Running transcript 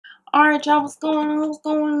All right, y'all, what's going on? What's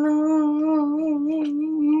going on?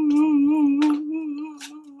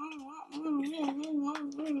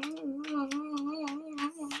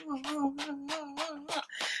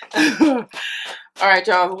 All right,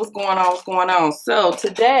 y'all, what's going on? What's going on? So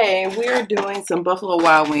today we're doing some Buffalo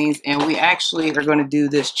Wild Wings, and we actually are going to do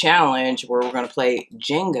this challenge where we're going to play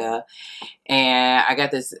Jenga. And I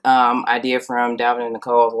got this idea from Dalvin and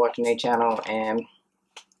Nicole. I was watching their channel, and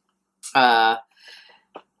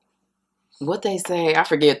what they say, I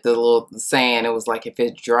forget the little saying. It was like, if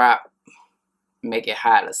it drop, make it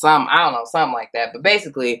hot or something. I don't know, something like that. But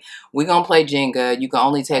basically, we're going to play Jenga. You can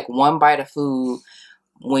only take one bite of food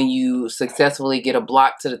when you successfully get a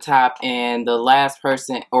block to the top, and the last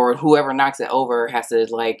person or whoever knocks it over has to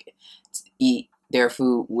like eat their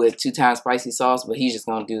food with 2 times spicy sauce. But he's just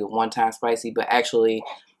going to do the 1 time spicy. But actually,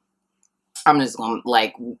 I'm just going to,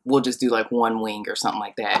 like, we'll just do like 1 wing or something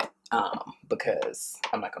like that. Because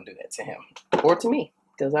I'm not going to do that to him or to me,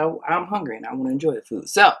 because I'm hungry and I want to enjoy the food.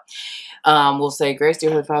 So, we'll say, grace,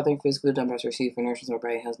 dear Holy Father, for this food done by us, receive for nourishment, our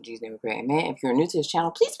body, health, in Jesus' name we pray, amen. If you're new to this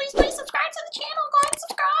channel, please subscribe to the channel. Go ahead and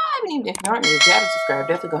subscribe. And even if you aren't new, if you haven't subscribed,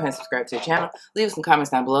 definitely go ahead and subscribe to the channel. Leave us some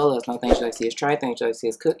comments down below. Let us know things you'd like to see us try, things you'd like to see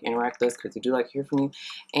us cook, interact with us, because we do like to hear from you.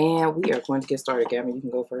 And we are going to get started. Gavin, you can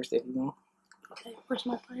go first if you want. Okay, where's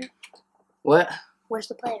my player? What? Where's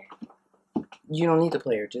the player? You don't need the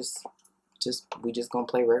player. We just gonna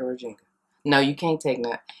play regular Jenga. No, you can't take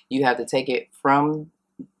that. You have to take it from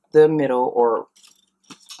the middle or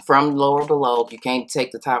from lower below. You can't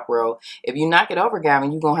take the top row. If you knock it over,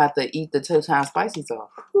 Gavin, you're gonna have to eat the 2 times spicy sauce.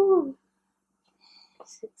 Ooh.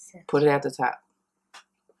 Put it at the top.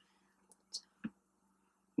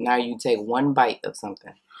 Now you take 1 bite of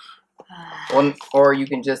something. Or you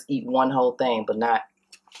can just eat 1 whole thing, but not,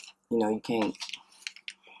 you can't.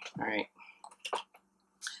 All right.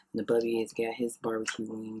 The Bubby has got his barbecue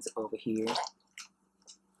wings over here.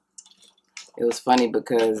 It was funny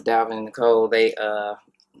because Dalvin and Nicole, they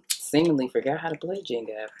seemingly forgot how to play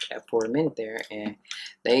Jenga for a minute there, and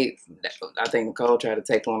I think Nicole tried to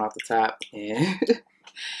take one off the top, and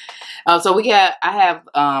so I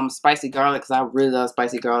have spicy garlic, because I really love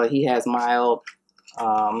spicy garlic. He has mild,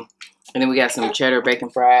 and then we got some cheddar bacon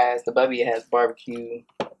fries. The Bubby has barbecue,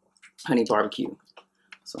 honey barbecue.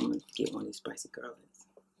 So I'm gonna get one of these spicy garlics.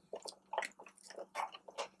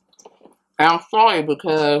 And I'm sorry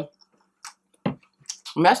because I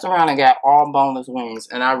messed around and got all boneless wings,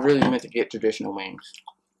 and I really meant to get traditional wings.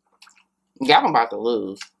 Gavin about to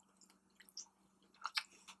lose.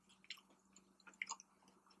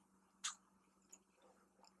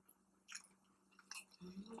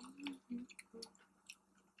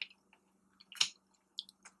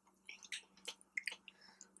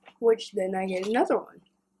 Which then I get another one.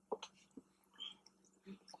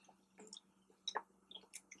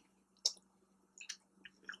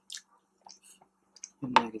 The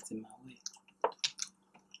nuggets in my way.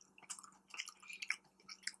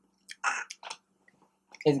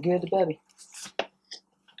 Is it good, the Bubby?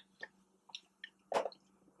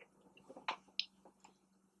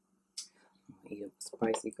 Eat a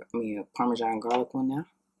spicy, a Parmesan garlic one now.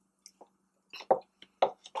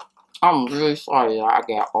 I'm really sorry, y'all. I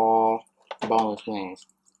got all boneless wings.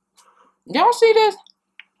 Y'all see this?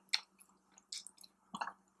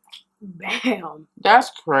 Bam. That's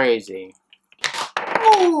crazy.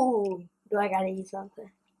 Ooh. Do I gotta eat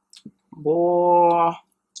something? Boy.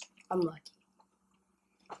 I'm lucky.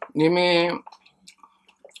 You mean,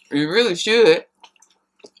 you really should.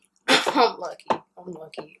 I'm lucky. I'm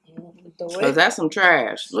lucky. Because that's some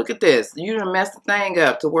trash. Look at this. You done messed the thing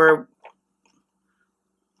up to where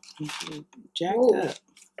jacked up.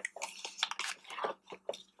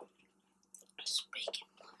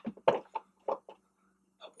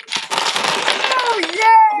 Oh,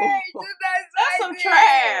 yay! That's some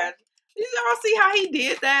trash. You all see how he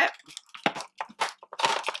did that?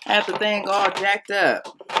 Had the thing all jacked up.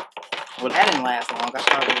 Well, that didn't last long. I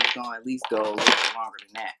thought it was going to at least go a little bit longer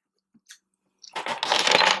than that.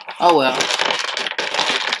 Oh, well.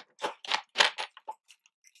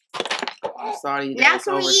 I'm sorry that it's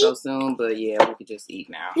over so soon, but yeah, we could just eat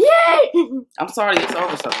now. Yay! I'm sorry it's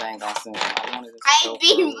over so dang soon. I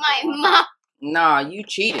beat my mom. Nah, you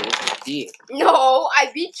cheated. You did. No,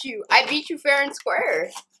 I beat you. I beat you fair and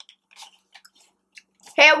square.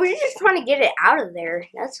 Hey, we were just trying to get it out of there.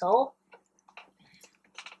 That's all.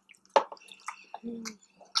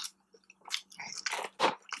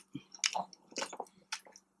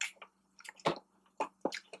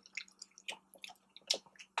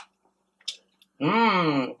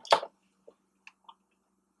 Mmm.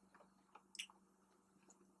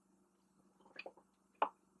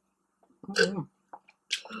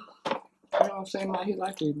 don't seem like he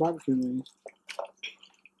likes these barbecue wings.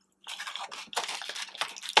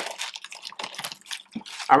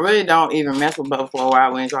 I really don't even mess with Buffalo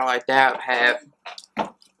Wild Wings or like that. Haven't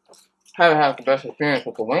had the best experience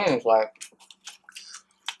with the wings. Like,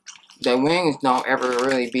 the wings don't ever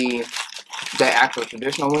really be the actual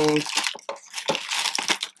traditional wings.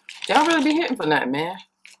 They don't really be hitting for nothing, man.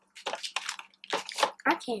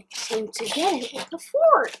 I can't seem to get it with a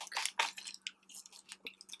fork.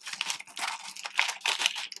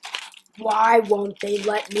 Why won't they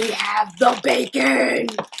let me have the bacon?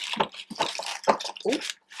 Ooh.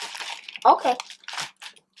 Okay.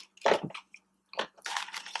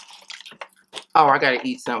 Oh, I gotta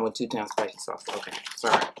eat something with 2 times spicy sauce. Okay,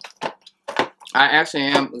 sorry. I actually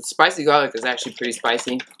am. Spicy garlic is actually pretty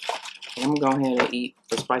spicy. I'm gonna go ahead and eat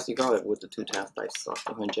the spicy garlic with the 2 times spicy sauce.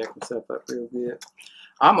 I'm gonna jack myself up real good.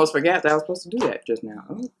 I almost forgot that I was supposed to do that just now.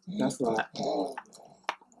 Oh, that's a lot.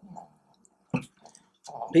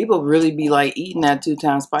 People really be like eating that 2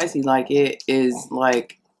 times spicy like it is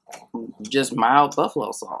like just mild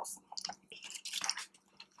buffalo sauce.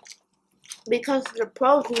 Because the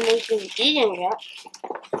pros make me eating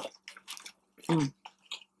it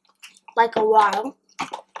like a while.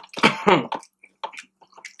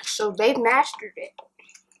 So they've mastered it.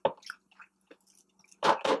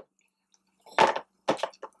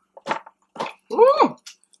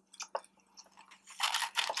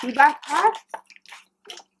 You got hot?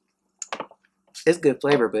 It's good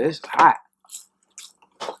flavor, but it's hot.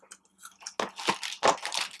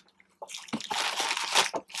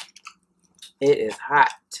 It is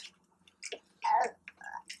hot.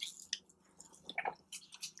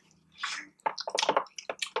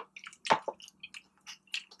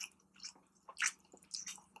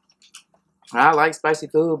 I like spicy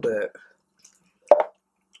food, but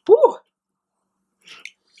whew,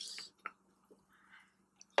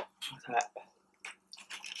 it's hot.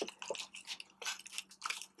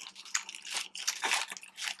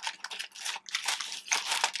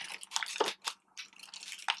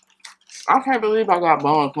 I can't believe I got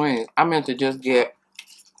boneless wings. I meant to just get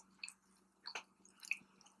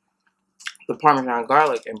the Parmesan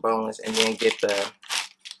garlic and boneless, and then get the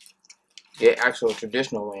actual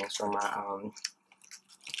traditional wings from my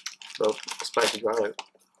the spicy garlic.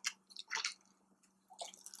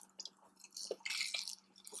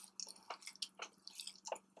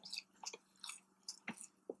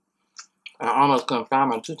 I almost couldn't find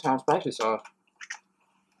my 2 times spicy sauce,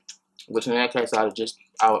 which in that case I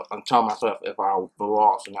told myself if I was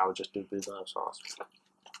lost, and I would just do blue love sauce.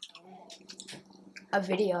 A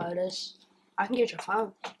video of this. I can get your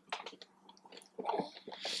phone.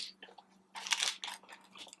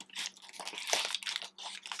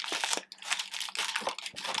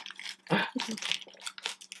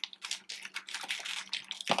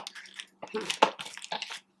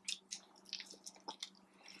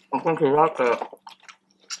 I think he liked the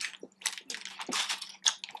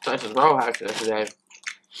Texas Roadhouse yesterday.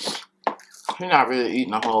 He's not really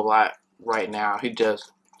eating a whole lot right now. He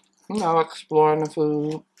just, exploring the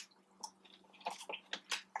food.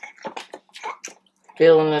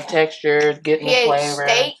 Feeling the textures, getting the flavor.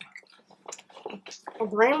 Steak,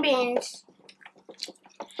 green beans,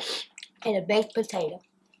 and a baked potato.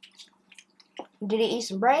 Did he eat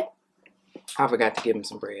some bread? I forgot to give him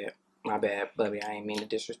some bread. My bad, Bubby. I ain't mean to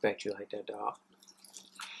disrespect you like that, dog.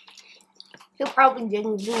 He probably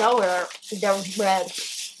didn't know there was bread.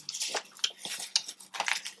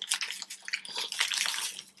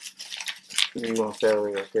 You want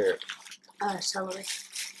celery or carrot? Celery.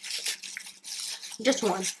 Just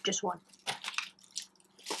one.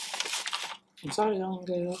 I'm sorry, I don't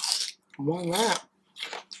get one wrap.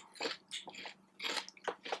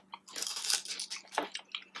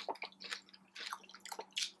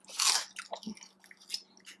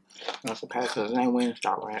 That's okay, because it ain't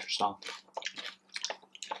Wingstop Ranch, so.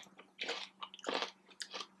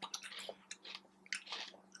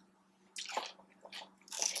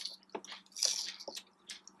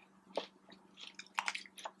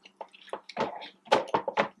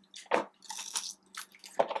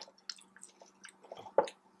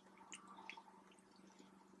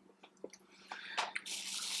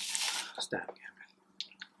 Stop.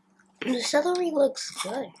 The celery looks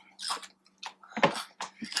good.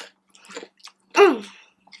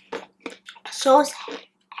 So,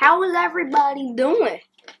 how is everybody doing?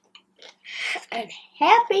 And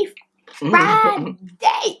happy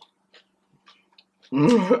Friday!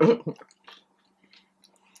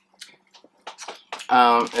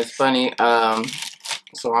 It's funny.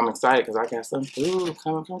 So I'm excited because I got some food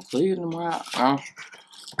coming from Cleveland tomorrow.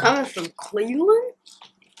 Coming from Cleveland?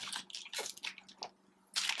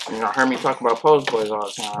 You know, heard me talk about Polish boys all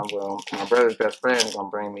the time. Well, my brother's best friend is gonna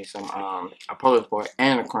bring me some a Polish boy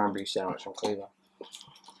and a corned beef sandwich from Cleveland.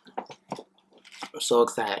 I'm so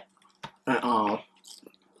excited. And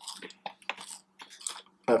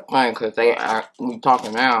it's funny because we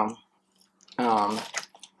talking now about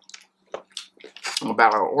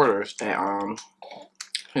our orders, and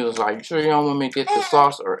he was like, "You sure you don't want me to get the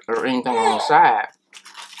sauce or anything on the side?"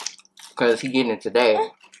 Because he getting it today.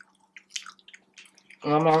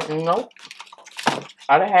 And I'm like, nope.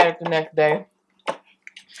 I'd have had it the next day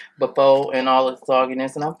before and all the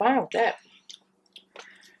sogginess, and I'm fine with that.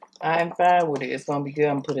 I'm fine with it. It's gonna be good.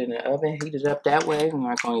 I'm gonna put it in the oven, heat it up that way. I'm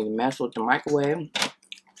not gonna even mess with the microwave.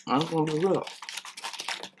 I'm gonna be real.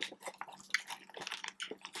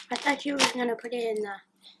 I thought you were gonna put it in the.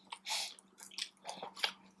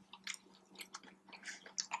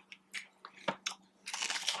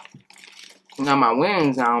 Now my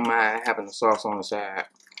wings, I don't mind having the sauce on the side.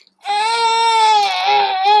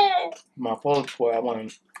 My Polish boy, I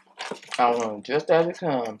want it just as it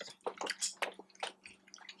comes.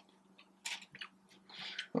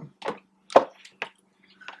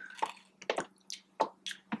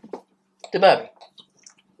 The baby.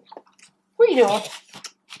 What are you doing? What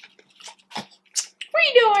are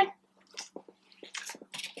you doing?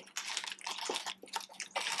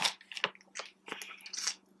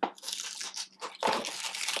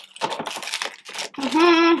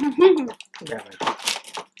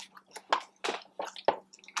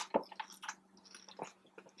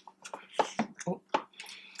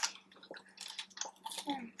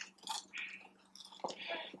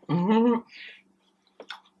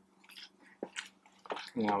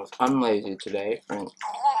 You know, I was unlazy today, and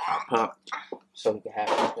I pumped so we could have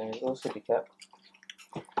something in his little sippy cup.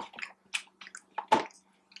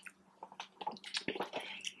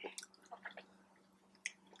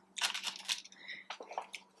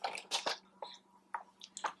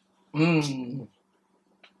 Mmm.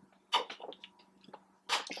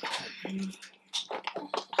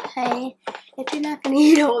 Hey, if you're not gonna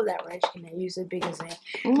eat all of that rice, can I use it because I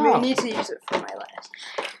No. need to use it for my last.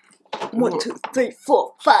 1, 2, 3,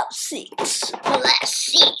 4, 5, 6. The last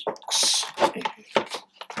 6.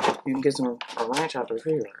 You can get some a ranch out the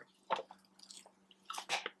refrigerator.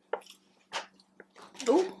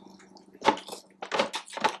 Ooh.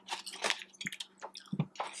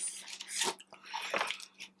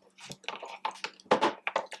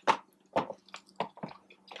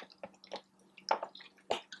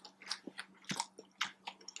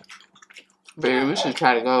 Baby, we should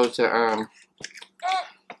try to go to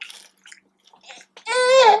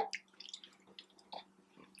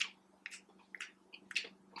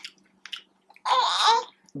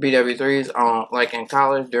BW3s on like in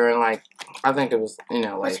college during like I think it was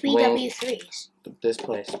like What's BW3s? This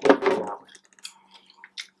place.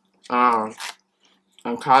 In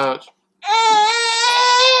college.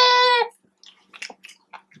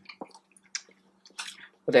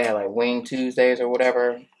 But they had like Wing Tuesdays or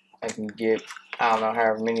whatever. I can get I don't know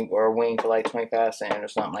however many or a wing for like 25 cents or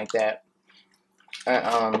something like that.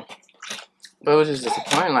 But it was just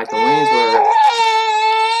disappointing. Like the wings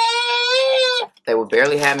they would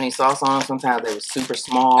barely have any sauce on them. Sometimes they were super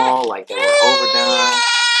small, like they were overdone.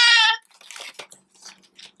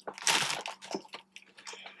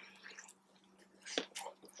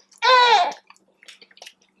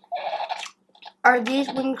 Are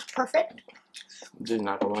these wings perfect? These are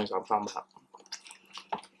not the wings I'm talking about.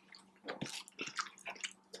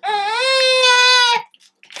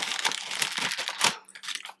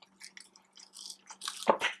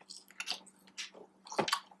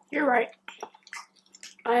 You're right.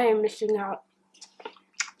 I am missing out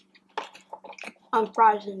on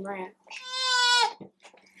fries and ranch.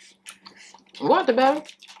 What the baby?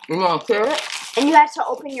 You want to clear it? And you have to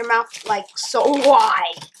open your mouth like so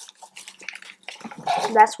wide.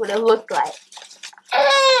 That's what it looked like.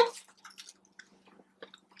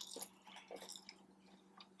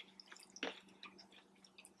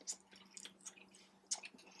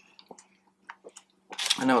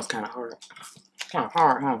 I know it's kind of hard. It's kind of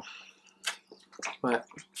hard, huh? But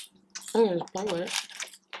I can just play with it.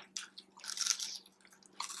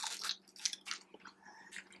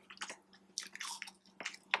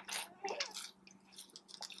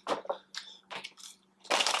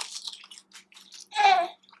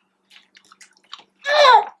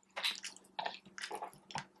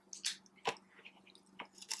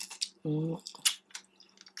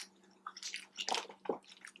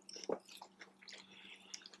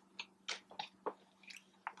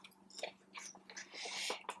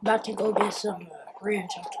 About to go get some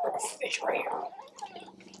ranch out the refrigerator.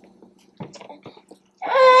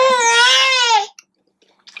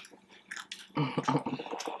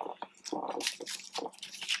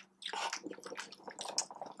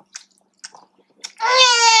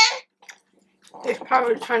 It's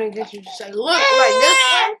probably trying to get you to say, look like this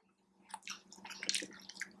way.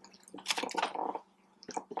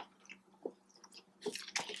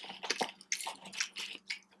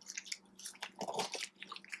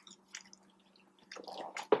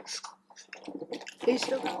 He's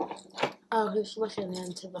still going. Oh, he's looking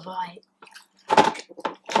into the light.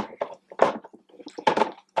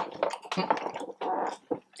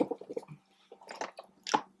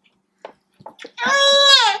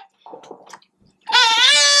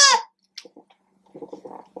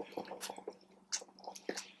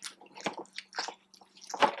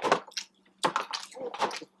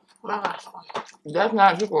 My last one. That's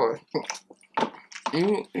not yours.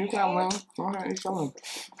 You got one. Go ahead, eat some.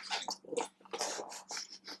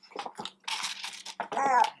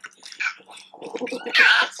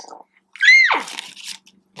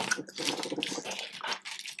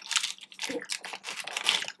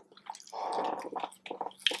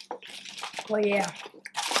 Oh yeah.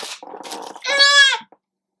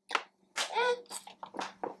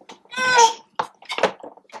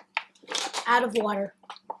 Out of water.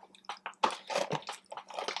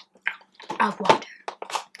 Out of water.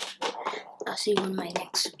 I'll see when my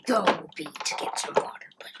next go will be to get some water,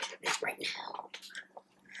 but it's right now.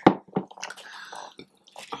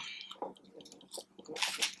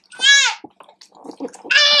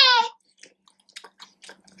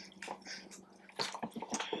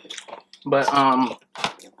 But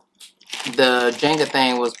the Jenga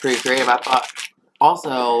thing was pretty creative, I thought.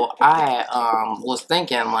 Also, I was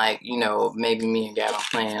thinking, like, you know, maybe me and Gavin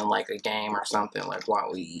playing like a game or something, like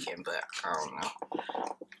while we eating, but I don't know.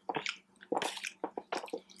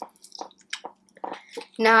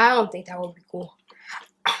 Nah, I don't think that would be cool.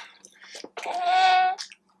 I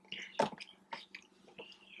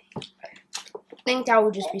think that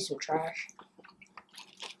would just be some trash.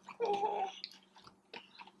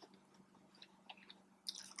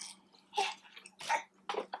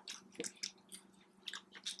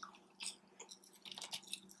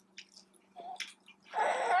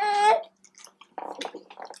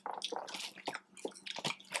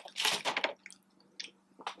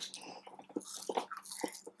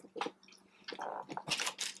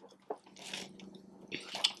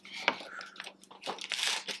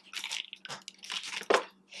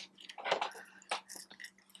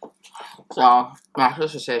 So, my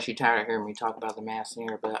sister said she tired of hearing me talk about the mask in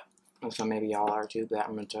here, but, and so maybe y'all are too, but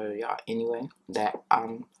I'm going to tell y'all anyway that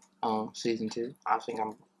I'm on season 2. I think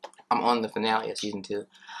I'm on the finale of season 2.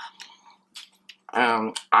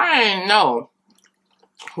 I didn't know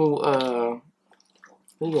who was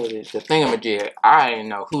it? The Thingamajig. I didn't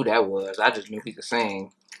know who that was. I just knew he could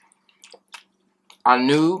sing. I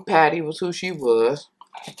knew Patty was who she was.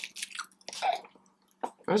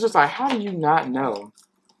 It was just like, how do you not know?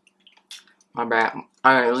 My bad.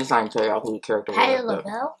 At least I can tell y'all who the character Patty was.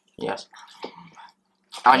 LaBelle? Yes.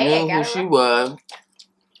 I knew who she was.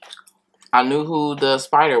 I knew who the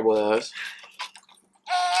spider was.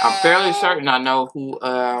 I'm fairly certain I know who,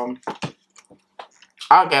 I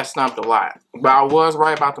got stumped a lot. But I was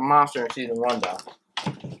right about the monster in season 1, though.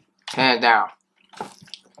 Hands down.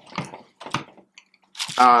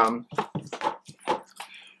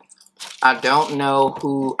 I don't know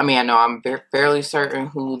who, I mean, I know I'm fairly certain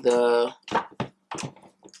who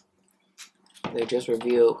they just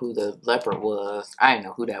revealed who the leopard was. I didn't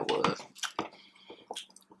know who that was.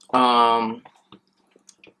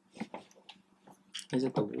 Is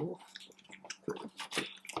it the wolf?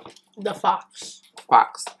 The fox.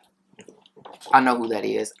 Fox. I know who that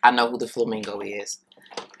is. I know who the flamingo is.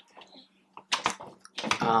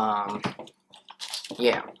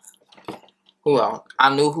 Yeah. Who else?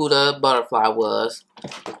 I knew who the butterfly was.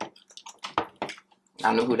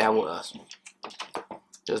 I knew who that was.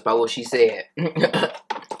 Just by what she said.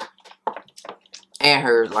 And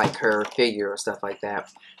her, like, her figure or stuff like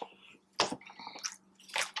that.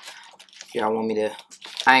 Y'all want me to...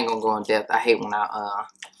 I ain't gonna go in depth. I hate when I,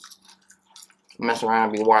 mess around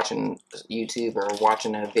and be watching YouTube or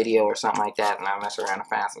watching a video or something like that, and I mess around and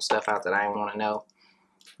find some stuff out that I didn't want to know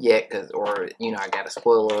yet, or, you know, I got a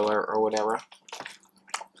spoiler alert or whatever.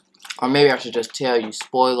 Or maybe I should just tell you,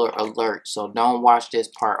 spoiler alert, so don't watch this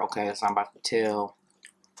part, okay, so I'm about to tell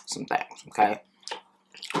some things, okay?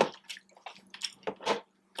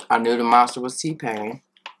 I knew the monster was T-Pain.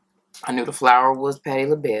 I knew the flower was Patti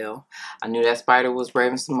LaBelle. I knew that spider was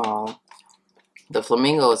Raven Simone. The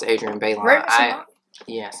flamingo is Adrian Bailon.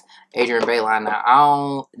 Yes, Adrian Bailon.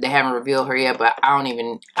 Now they haven't revealed her yet, but I don't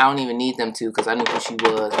even need them to, because I knew who she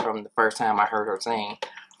was from the first time I heard her sing.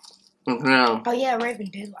 Then, Oh yeah, Raven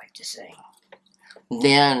did like to sing.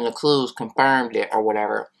 then the clues confirmed it or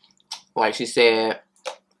whatever. Like she said,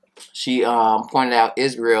 she pointed out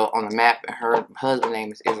Israel on the map, and her husband's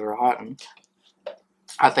name is Israel Houghton.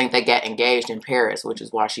 I think they got engaged in Paris, which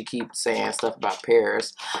is why she keeps saying stuff about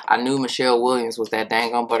Paris. I knew Michelle Williams was that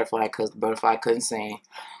dang on butterfly because the butterfly couldn't sing.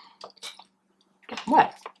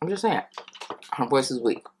 What? I'm just saying. Her voice is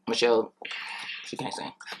weak. Michelle, she can't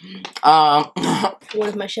sing. What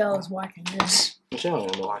if Michelle is watching this? Michelle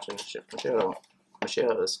ain't watching this shit.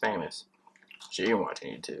 Michelle is famous. She ain't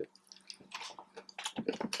watching YouTube.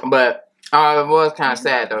 But it was kind of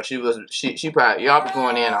sad though. She probably, y'all be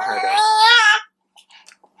going in on her though.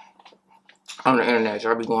 On the internet,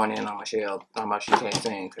 y'all be going in on Michelle talking about she can't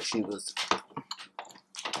sing because she was,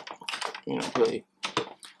 you know, really.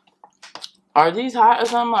 Are these hot or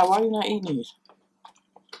something? Like, why are you not eating these?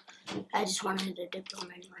 I just wanted to dip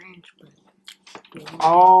them in ranch, but. Yeah.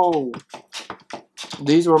 Oh,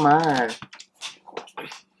 these were mine.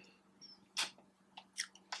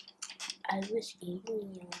 I was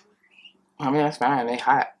eating yours. I mean, that's fine. They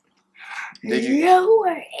hot. Did you? You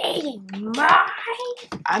were eating mine.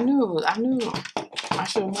 I knew. I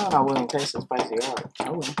should have known I wouldn't taste so spicy. I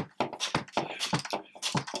wouldn't.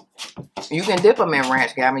 You can dip them in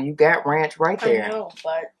ranch, Gavin. You got ranch right there. I know,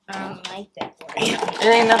 but I don't like that ranch. It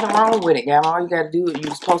ain't nothing wrong with it, Gavin. All you gotta do is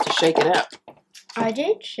you're supposed to shake it up. I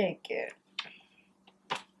did shake it.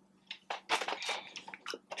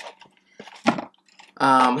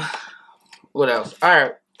 What else?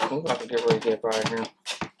 Alright. We're about to get ready to get right here.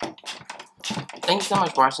 Thank you so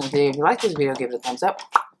much for watching this video. If you like this video, give it a thumbs up.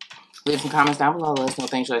 Leave some comments down below. Let us know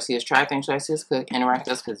things you like to see us try, things you like to see us cook, interact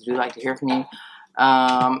with us because we do like to hear from you.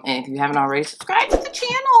 And if you haven't already, subscribe to the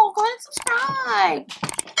channel. Go ahead and subscribe.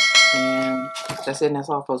 And that's it. And that's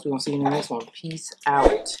all, folks. We're going to see you in the next one. Peace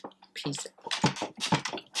out. Peace out.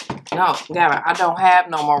 No, Gavin, I don't have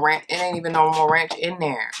no more ranch. It ain't even no more ranch in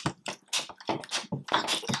there. I'll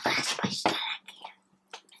get the last place that I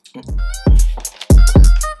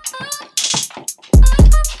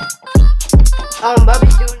can. Bubby.